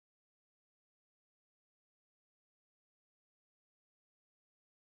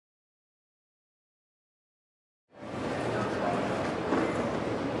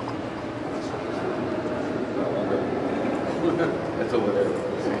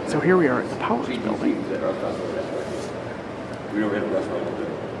So here we are at the Powers Building. We don't have a restaurant over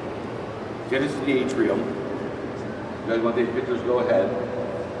there. Okay, this is the atrium. You guys want to take pictures, go ahead.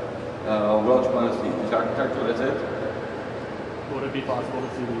 What else you want to see? This architecture, that's it? Would it be possible to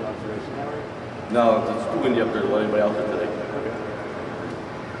see the observation tower? No, it's too windy up there to let anybody else in today. Okay.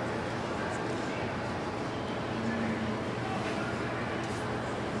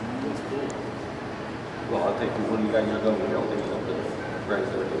 That's cool. Well, I'll take you when you guys are done. I'll take you something. Grand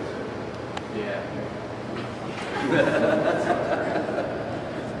staircase. Yeah.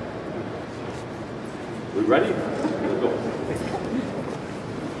 We ready? Let's go.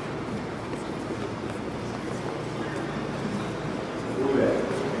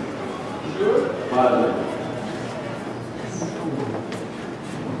 Sure?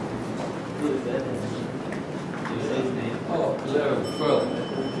 Oh, hello.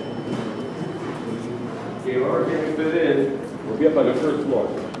 Okay, we're already getting fit in. We'll be up on the first floor.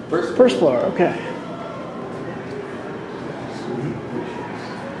 First floor, okay.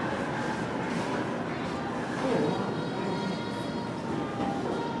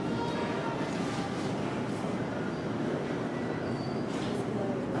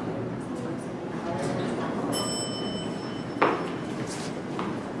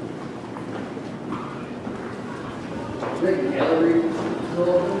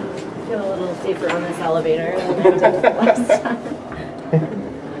 Feel a little safer on this elevator than I did last time.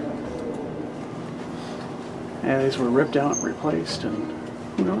 Yeah, these were ripped out and replaced, and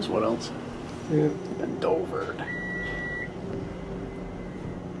who knows what else. Yeah. Been dovered.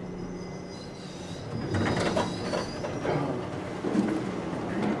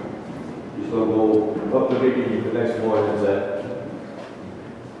 So we'll go up to the next one is that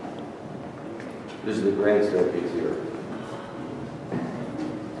this is the grand staircase here.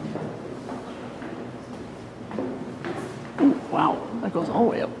 Ooh, wow, that goes all the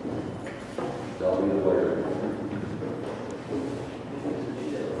way up. That'll be the player.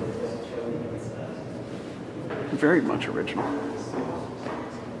 Very much original.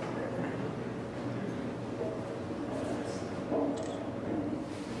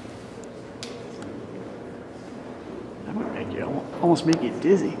 That would make you almost make you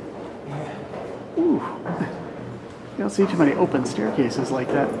dizzy. Ooh. You don't see too many open staircases like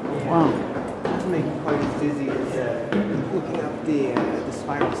that. Wow. Doesn't make you quite as dizzy as looking up the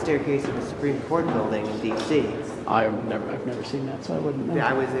spiral staircase of the Supreme Court building in D.C. I've never seen that, so I wouldn't know. Yeah,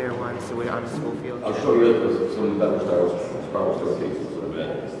 I was there once on a school field. I'll show you some better spiral staircases in a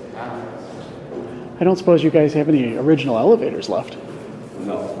minute. I don't suppose you guys have any original elevators left.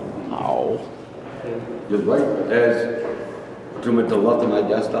 No. Oh. You're right. As to the left of my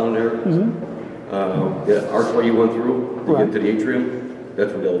desk down there, the archway you went through to get into the atrium,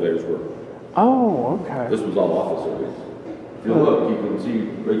 that's where the elevators were. Oh, okay. This was all office areas. If you look, you can see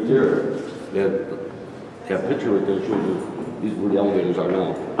right there, that picture right there shows you these where the elevators are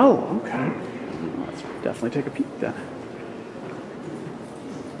now. Oh, okay. Let's definitely take a peek then.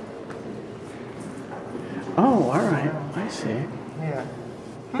 Oh, all right. I see. Yeah.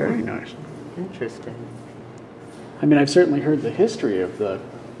 Very nice. Interesting. I mean, I've certainly heard the history of the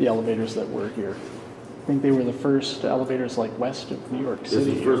elevators that were here. I think they were the first elevators like west of New York This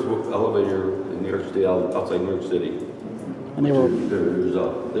City. is the first elevator in New York City, outside New York City. And they were... There's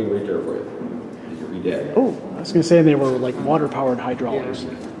a thing right there for you. You can read that. Oh, I was going to say they were like water-powered hydraulics.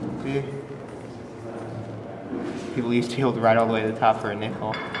 Yeah. People used to be able to ride all the way to the top for a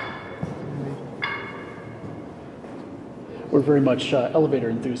nickel. We're very much elevator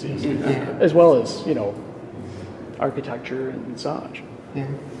enthusiasts, as well as, you know, architecture and such. Yeah.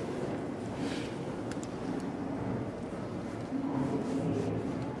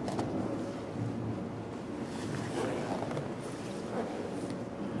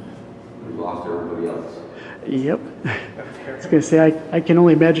 We lost everybody else. Yep. I was going to say, I can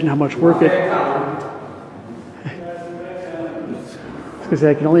only imagine how much work it...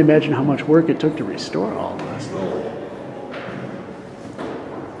 I can only imagine how much work it took to restore all of this.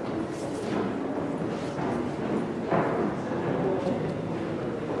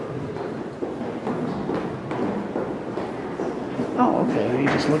 Oh, okay. Then you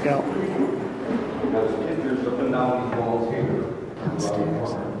just look out. There's pictures up and down these walls here. Downstairs.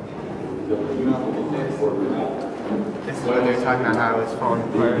 This is when they're talking about how it's falling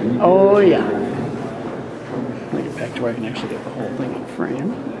apart. Oh, yeah. Let me get back to where I can actually get the whole thing in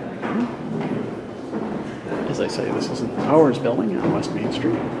frame. As I say, this is the Powers Building on West Main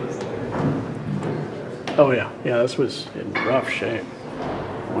Street. Oh, yeah. Yeah, this was in rough shape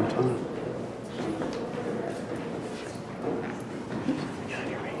one time.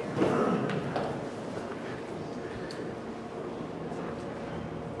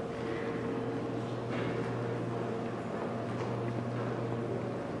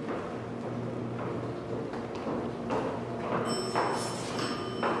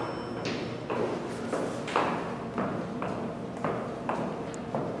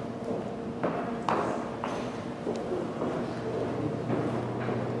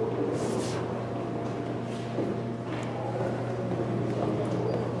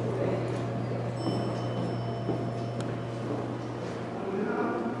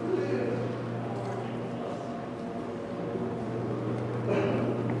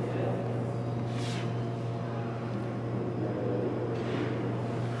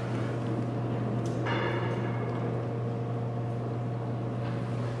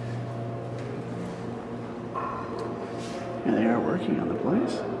 Yeah, they are working on the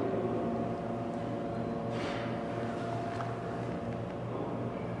place.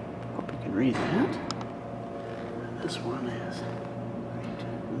 Hope you can read that. This one is right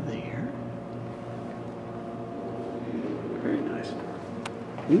there. Very nice.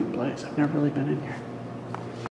 Neat place. I've never really been in here.